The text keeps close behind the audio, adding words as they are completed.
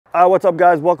What's up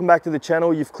guys, welcome back to the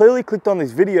channel. You've clearly clicked on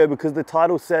this video because the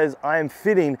title says I am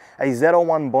fitting a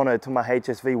ZL1 bonnet to my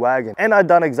HSV wagon, and I've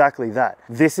done exactly that.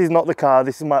 This is not the car,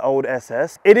 this is my old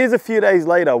SS. It is a few days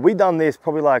later. We done this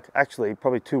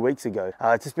probably 2 weeks ago.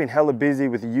 It's just been hella busy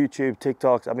with the YouTube,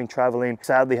 TikToks. I've been traveling,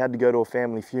 sadly had to go to a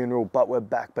family funeral, but we're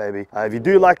back, baby. If you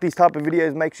do like these type of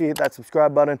videos, make sure you hit that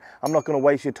subscribe button. I'm not gonna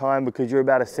waste your time because you're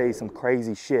about to see some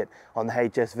crazy shit on the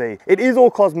HSV. It is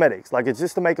all cosmetics, like it's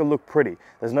just to make it look pretty.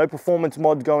 There's no performance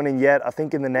mods going in yet. I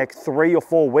think in the next 3 or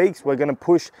 4 weeks, we're gonna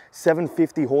push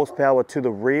 750 horsepower to the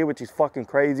rear, which is fucking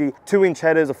crazy. 2-inch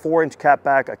headers, a 4-inch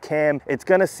catback, a cam. It's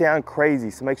gonna sound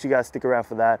crazy, so make sure you guys stick around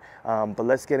for that. But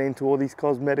let's get into all these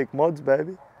cosmetic mods,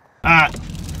 baby. Alright,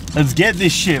 let's get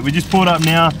this shit. We just pulled up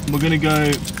now. We're gonna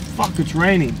go, fuck, it's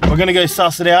raining. We're gonna go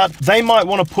suss it out. They might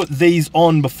wanna put these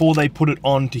on before they put it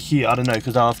on to here. I don't know,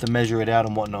 because I'll have to measure it out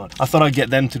and whatnot. I thought I'd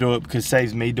get them to do it because it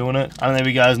saves me doing it. I don't know if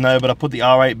you guys know, but I put the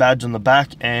R8 badge on the back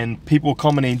and people were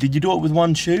commenting, did you do it with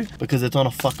one shoe? Because it's on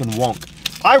a fucking wonk.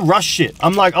 I rush shit.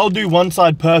 I'm like, I'll do one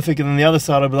side perfect and then the other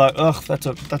side I'll be like, ugh, that's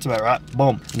about right.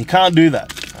 Boom. And you can't do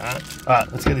that.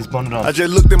 Alright, let's get this bonnet on. I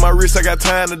just looked at my wrist, I got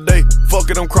time today. Fuck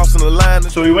it, I'm crossing the line.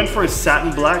 So we went for a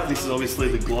satin black. This is obviously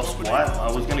the gloss white.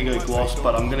 I was gonna go gloss,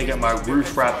 but I'm gonna get my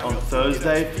roof wrapped on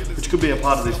Thursday, which could be a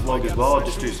part of this vlog as well. I'll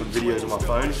just do some videos on my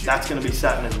phone. That's gonna be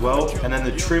satin as well. And then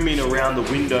the trimming around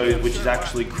the windows, which is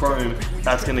actually chrome,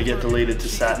 that's gonna get deleted to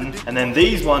satin. And then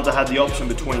these ones, I had the option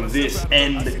between this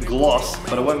and gloss,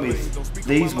 but I went with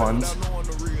these ones.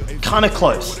 Kind of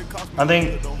close. I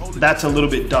think that's a little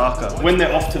bit darker. When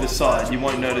they're off to the side, you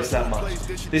won't notice that much.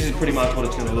 This is pretty much what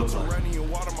it's gonna look like.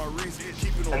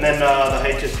 And then the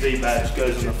HSV badge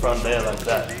goes in the front there like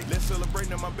that.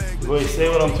 Will you see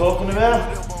what I'm talking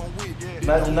about?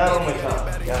 Imagine that on the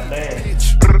car. Goddamn.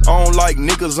 I don't like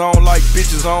niggas, I don't like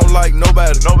bitches, I don't like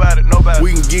nobody.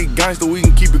 We can get gangster, we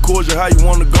can keep it cordial. How you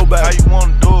wanna go back? How you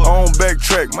wanna do it? I don't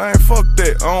backtrack, man. Fuck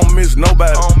that. I don't miss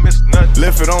nobody. I don't miss nothing.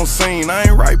 Left it on scene. I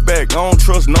ain't right back. I don't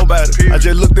trust nobody. I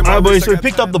just looked at my. Alright, boys. So we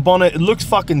picked up the bonnet. It looks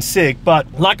fucking sick, but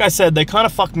like I said, they kind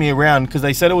of fucked me around because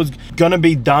they said it was gonna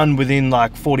be done within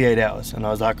like 48 hours, and I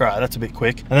was like, alright, that's a bit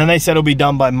quick. And then they said it'll be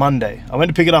done by Monday. I went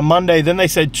to pick it up Monday. Then they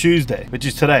said Tuesday, which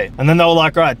is today. And then they were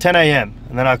like, alright, 10 a.m.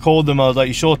 And then I called them, I was like,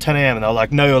 you sure 10 a.m? And they were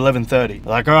like, no, 11:30. They're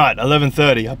like, all right,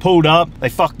 11:30. I pulled up, they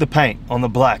fucked the paint on the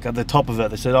black at the top of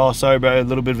it. They said, oh, sorry, bro, a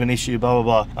little bit of an issue, blah,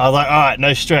 blah, blah. I was like, all right,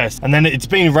 no stress. And then it's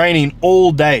been raining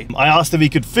all day. I asked if he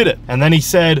could fit it. And then he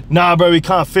said, nah, bro, we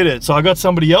can't fit it. So I got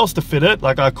somebody else to fit it.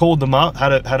 Like I called them up,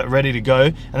 had it ready to go.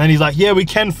 And then he's like, yeah, we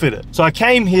can fit it. So I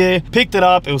came here, picked it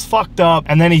up, it was fucked up.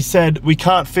 And then he said, we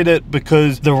can't fit it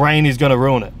because the rain is gonna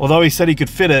ruin it. Although he said he could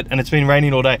fit it and it's been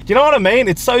raining all day. Do you know what I mean?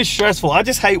 It's so stressful. I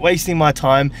just hate wasting my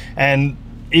time, and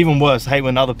even worse, I hate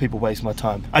when other people waste my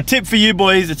time. A tip for you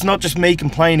boys, it's not just me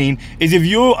complaining, is if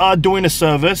you are doing a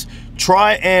service,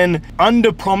 try and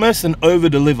under promise and over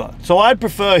deliver. So I'd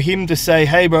prefer him to say,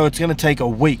 hey bro, it's gonna take a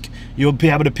week. You'll be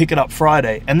able to pick it up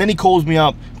Friday. And then he calls me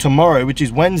up tomorrow, which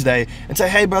is Wednesday, and say,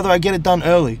 hey brother, I get it done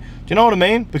early. Do you know what I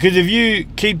mean? Because if you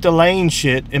keep delaying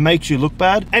shit, it makes you look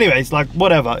bad. Anyways, like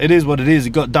whatever, it is what it is.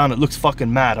 It got done, it looks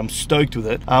fucking mad. I'm stoked with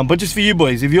it. But just for you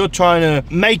boys, if you're trying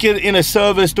to make it in a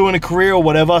service, doing a career or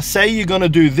whatever, say you're gonna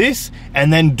do this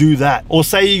and then do that. Or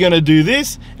say you're gonna do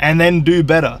this and then do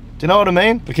better. Do you know what I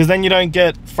mean? Because then you don't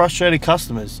get frustrated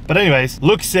customers. But anyways,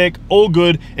 looks sick, all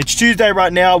good. It's Tuesday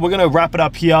right now. We're gonna wrap it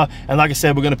up here. And like I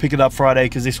said, we're gonna pick it up Friday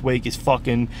because this week is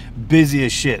fucking busy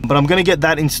as shit. But I'm gonna get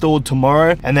that installed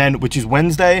tomorrow, and then, which is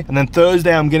Wednesday. And then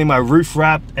Thursday, I'm getting my roof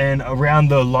wrapped and around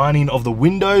the lining of the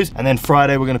windows. And then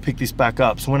Friday, we're gonna pick this back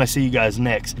up. So when I see you guys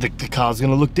next, the car's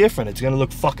gonna look different. It's gonna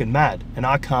look fucking mad. And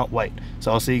I can't wait.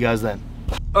 So I'll see you guys then.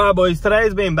 Alright boys,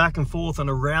 today's been back and forth and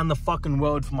around the fucking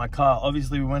world for my car.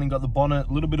 Obviously we went and got the bonnet,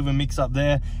 a little bit of a mix up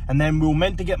there, and then we were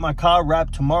meant to get my car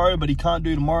wrapped tomorrow, but he can't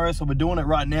do tomorrow, so we're doing it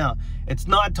right now. It's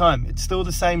night time, it's still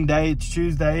the same day, it's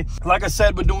Tuesday. Like I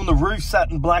said, we're doing the roof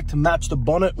satin black to match the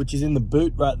bonnet, which is in the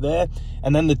boot right there,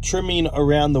 and then the trimming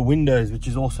around the windows, which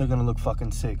is also gonna look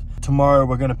fucking sick. Tomorrow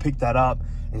we're gonna pick that up.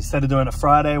 Instead of doing it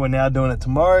Friday, we're now doing it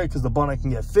tomorrow because the bonnet can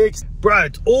get fixed. Bro,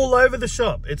 it's all over the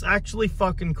shop. It's actually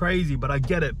fucking crazy, but I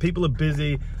get it. People are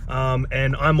busy,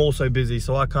 and I'm also busy,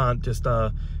 so I can't just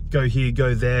go here,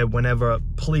 go there whenever I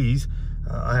please.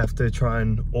 I have to try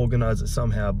and organize it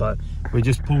somehow, but we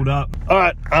just pulled up. All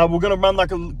right, we're gonna run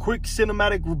like a quick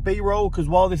cinematic B-roll because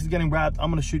while this is getting wrapped, I'm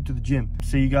gonna shoot to the gym.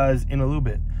 See you guys in a little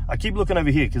bit. I keep looking over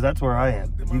here because that's where I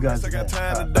am. You guys are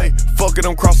today. Fuck it,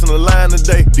 I'm crossing the line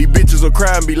today. These bitches will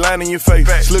cry and be lying in your face.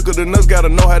 Slicker than us, gotta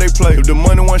know how they play. If the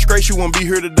money wasn't straight, you wouldn't be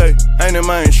here today. Ain't it,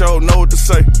 man? Sure know what to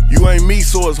say. You ain't me,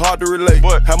 so it's hard to relate.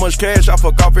 But how much cash I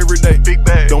fuck off every day? Big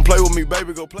bag. Don't play with me,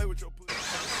 baby. Go play with your pussy.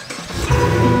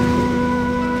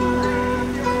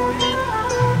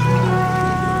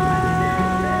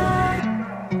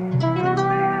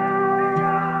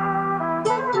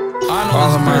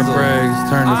 All of my brags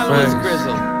turn to facts.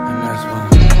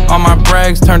 All my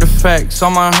brags turn to facts.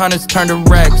 All my hundreds turn to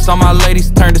racks. All my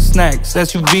ladies turn to snacks.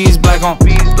 SUVs black on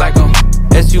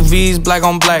SUVs black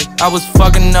on black. I was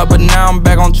fucking up, but now I'm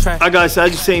back on track. Alright guys, so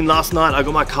as you seen last night, I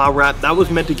got my car wrapped. That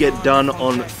was meant to get done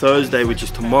on Thursday, which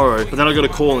is tomorrow. But then I got a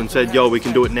call and said, yo, we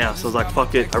can do it now. So I was like,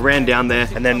 fuck it. I ran down there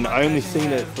and then I only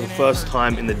seen it for the first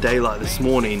time in the daylight this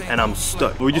morning and I'm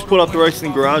stoked. We just put up the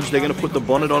roasting garage. They're gonna put the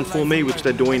bonnet on for me, which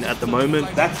they're doing at the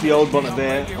moment. That's the old bonnet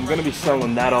there. I'm gonna be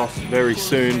selling that off very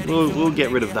soon. We'll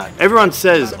get rid of that. Everyone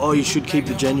says, oh, you should keep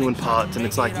the genuine parts. And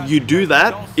it's like, you do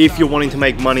that if you're wanting to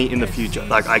make money in the future.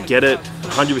 Like, I get it.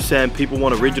 100% people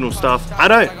want original stuff. I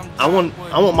don't. I want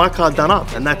my car done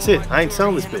up and that's it. I ain't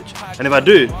selling this bitch. And if I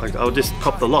do, like, I'll just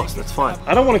cop the loss. That's fine.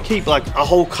 I don't want to keep like a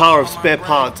whole car of spare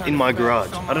parts in my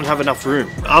garage. I don't have enough room.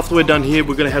 After we're done here,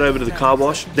 we're gonna head over to the car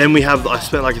wash. Then I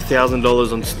spent like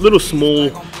 $1,000 on little small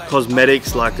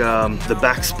cosmetics like the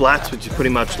back splats, which is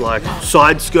pretty much like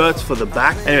side skirts for the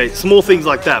back. Anyway, small things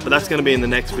like that, but that's gonna be in the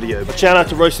next video. But shout out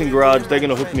to Roasting Garage. They're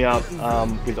gonna hook me up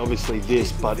with obviously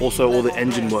this, but also all the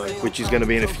engine work, which is gonna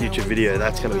be in a future video.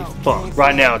 That's gonna be fun.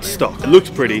 Right now it's stock. It looks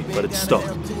pretty, but it's stock.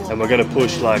 And we're gonna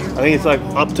push like, I think it's like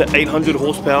up to 800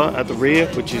 horsepower at the rear,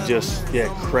 which is just, yeah,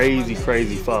 crazy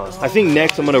fast. I think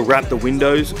next I'm gonna wrap the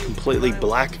windows completely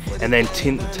black and then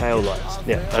tint the tail lights.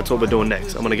 Yeah, that's what we're doing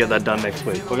next. I'm gonna get that done next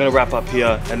week. We're gonna wrap up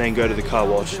here and then go to the car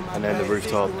wash and then the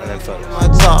rooftop and then photos.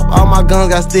 All my guns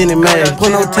got stinted, man.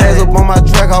 Put no tags up on my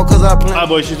track out cause I play. Alright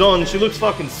boy, she's on. She looks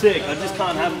fucking sick. I just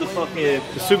can't have the fucking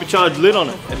supercharged lid on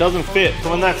it. It doesn't fit. So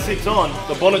when that sits on,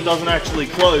 the bonnet doesn't actually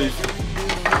close.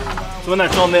 So when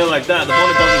that's on there like that, the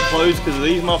bonnet doesn't close because of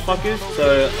these motherfuckers.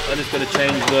 So I just gotta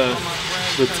change the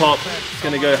top. It's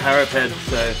gonna go Harrop head,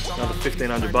 so another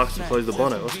 1,500 bucks to close the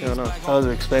bonnet. What's going on? Cars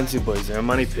are expensive, boys. They're a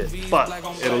money pit, but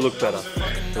it'll look better.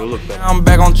 It'll look better. I'm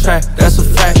back on track, that's a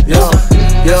fact. Yeah,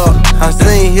 I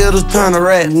seen hitters turn to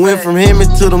rat. Went from him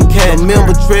to them cat.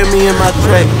 Remember trail me in my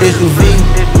track.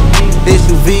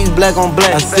 SUVs black on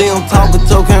black. I see them talking,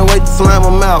 so can't wait to slam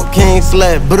them out. King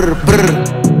slap, brr, brr,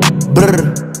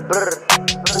 brr.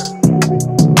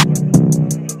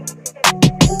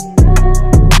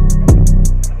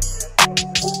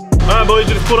 Alright boys,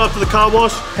 just pulled up to the car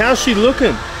wash. How's she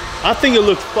looking? I think it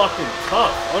looks fucking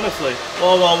tough, honestly.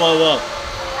 Whoa.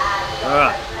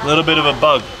 Alright, a little bit of a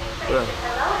bug. Nah,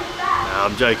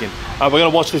 I'm joking. Alright, we're gonna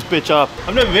wash this bitch up.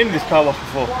 I've never been to this car wash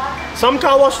before. Some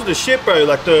car washes are shit, bro.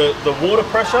 Like the water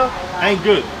pressure ain't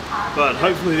good. But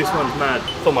hopefully this one's mad. I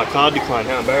thought my car declined,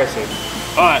 how embarrassing.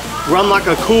 Alright, run like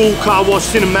a cool car wash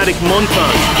cinematic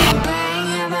montage.